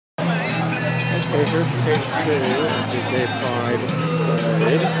Okay, here's take 2 of the Gay Pride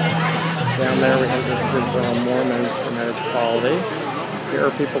Parade. Down there we have the group of Mormons for marriage equality. Here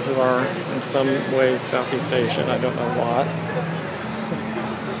are people who are in some ways Southeast Asian, I don't know what.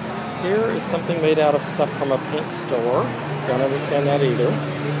 Here is something made out of stuff from a paint store. Don't understand that either.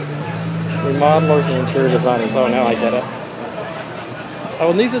 Remodelers and interior designers. Oh, now I get it.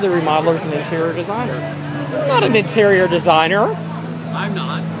 Oh, and these are the remodelers and interior designers. I'm not an interior designer. I'm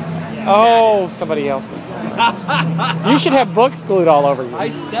not. Oh, somebody else is. You should have books glued all over you. I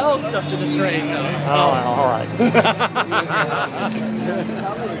sell stuff to the train, though. So. Oh, well, all right.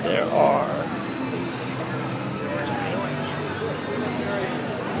 There are.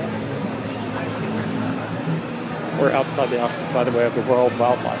 We're outside the offices, by the way, of the World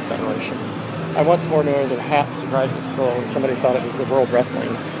Wildlife Federation. I once wore one of their hats to graduate school, and somebody thought it was the World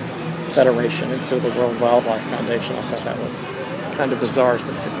Wrestling Federation instead of the World Wildlife Foundation. I thought that was kind of bizarre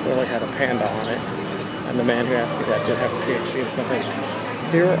since it clearly had a panda on it. And the man who asked me that did have a PhD in something.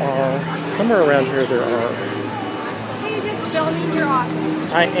 Here are, somewhere around here there are... Hey, you're just filming, you're awesome.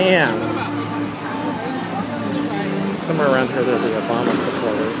 I am. Somewhere around here there are the Obama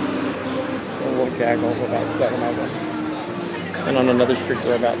supporters. A little gaggle of about 7 of them. And on another street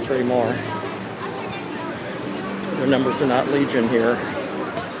there are about 3 more. The numbers are not legion here.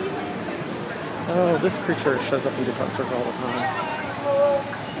 Oh, this creature shows up in DuPont Circle all the time.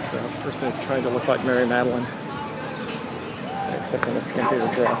 The person is trying to look like Mary Madeline, except in a skimpier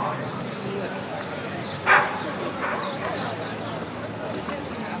dress.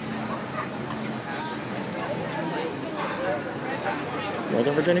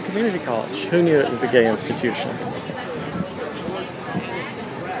 Northern Virginia Community College. Who knew it was a gay institution?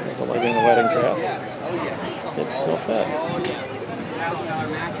 There's the lady in the wedding dress. It still fits.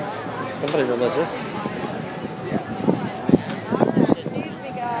 Somebody religious.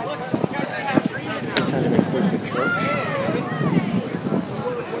 Some kind of inclusive church.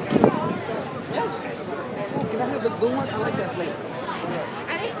 Can I have the blue one? I like that flavor.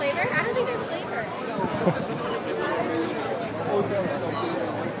 Are they flavored? I don't think they're flavored.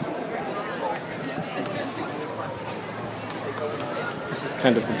 This is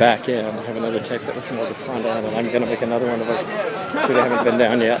kind of the back end. I have another tape that was more the front end, and I'm going to make another one of it. But I haven't been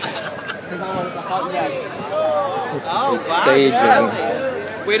down yet. This is the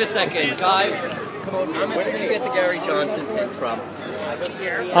staging. Wait a second, guys. Where did you get the Gary Johnson pick from?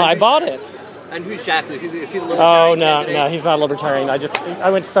 I bought it. And who's Jackie? Is he the libertarian Oh, no, candidate? no, he's not a libertarian. I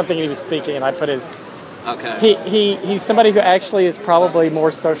went to something and he was speaking, and I put his... Okay. He's somebody who actually is probably more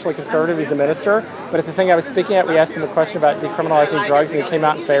socially conservative. He's a minister. But at the thing I was speaking at, we asked him a question about decriminalizing drugs, and he came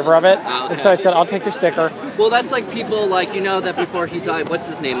out in favor of it. Okay. And so I said, I'll take your sticker. Well, that's like people like, you know, that before he died, what's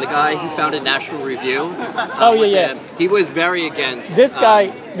his name? The guy who founded National Review? Oh, yeah. He was very against... This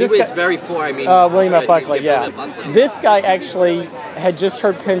guy... he was very for, I mean... William F. Buckley, yeah. This guy actually had just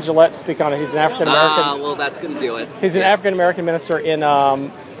heard Penn Jillette speak on it. He's an African-American... well, that's going to do it. He's an African-American minister in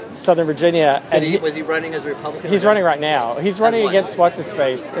Southern Virginia. Was he running as a Republican? He's running right now. He's running against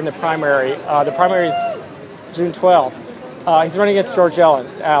what's-his-face in the primary. The primary is June 12th. He's running against George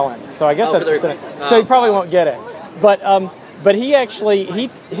Allen. So I guess that's... So he probably won't get it. But he actually...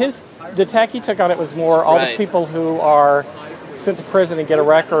 The tack he took on it was more all the people who are sent to prison and get a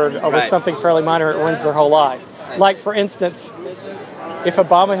record over something fairly minor, it ruins their whole lives. Like, for instance, if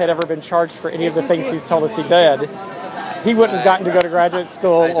Obama had ever been charged for any of the things he's told us he did, he wouldn't have gotten to go to graduate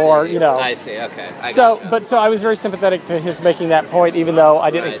school or, you know. I see, okay. So I was very sympathetic to his making that point, even though I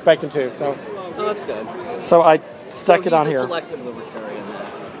didn't expect him to. So. Oh, that's good. So I stuck it on here. He's a selective libertarian,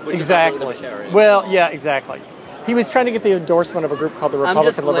 then. Exactly. Well, yeah, exactly. He was trying to get the endorsement of a group called the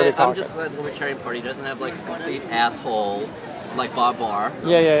Republican Liberty Caucus. I'm just glad the Libertarian Party doesn't have like a complete asshole like Bob Barr.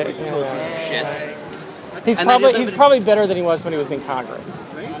 Yeah. He's a total piece of shit. He's probably better than he was when he was in Congress.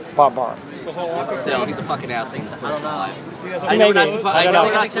 Bob Barr. Still, he's a fucking asshole in his personal life. I know we're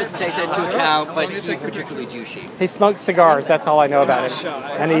not supposed to take that into account, but he's particularly douchey. He smokes cigars. That's all I know about him.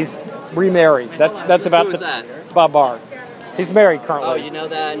 And he's remarried. That's about Who was that? Bob Barr. He's married currently. Oh, you know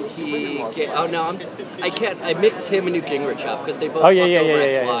that I can't. I mixed him and Newt Gingrich up because they both over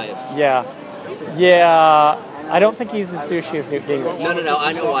ex-wives. Yeah. I don't think he's as douchey as Newt Gingrich. No.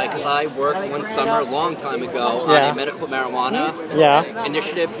 I know why. Because I worked one summer a long time ago on a medical marijuana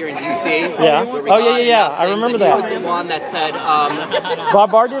initiative here in DC. Yeah. I remember that. He was the one that said.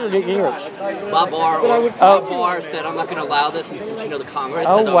 Bob Barr did or Newt Gingrich? Bob Barr said, "I'm not going to allow this," and since the Congress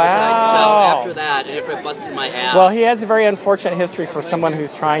has oversight. Wow. So after that, and after it busted my ass. Well, he has a very unfortunate history for someone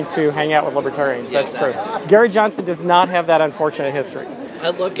who's trying to hang out with libertarians. That's true. Gary Johnson does not have that unfortunate history. I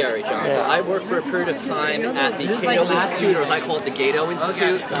love Gary Johnson. Yeah. I worked for a period of time at the Cato Institute, or as I call it, the Gato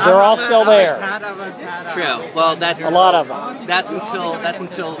Institute. They're all still there. True. Well, that's A lot of them. That's until the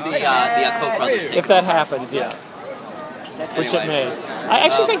Koch brothers take If that happens, yes. Which it may. I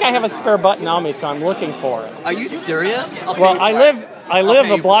actually think I have a spare button on me, so I'm looking for it. Are you serious? Well, I live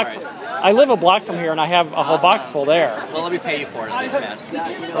pay a you block. for it. I live a block from here, and I have a whole box full there. Well, let me pay you for it, at least, man.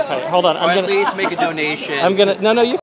 Okay, hold on. Or at least make a donation. No, you.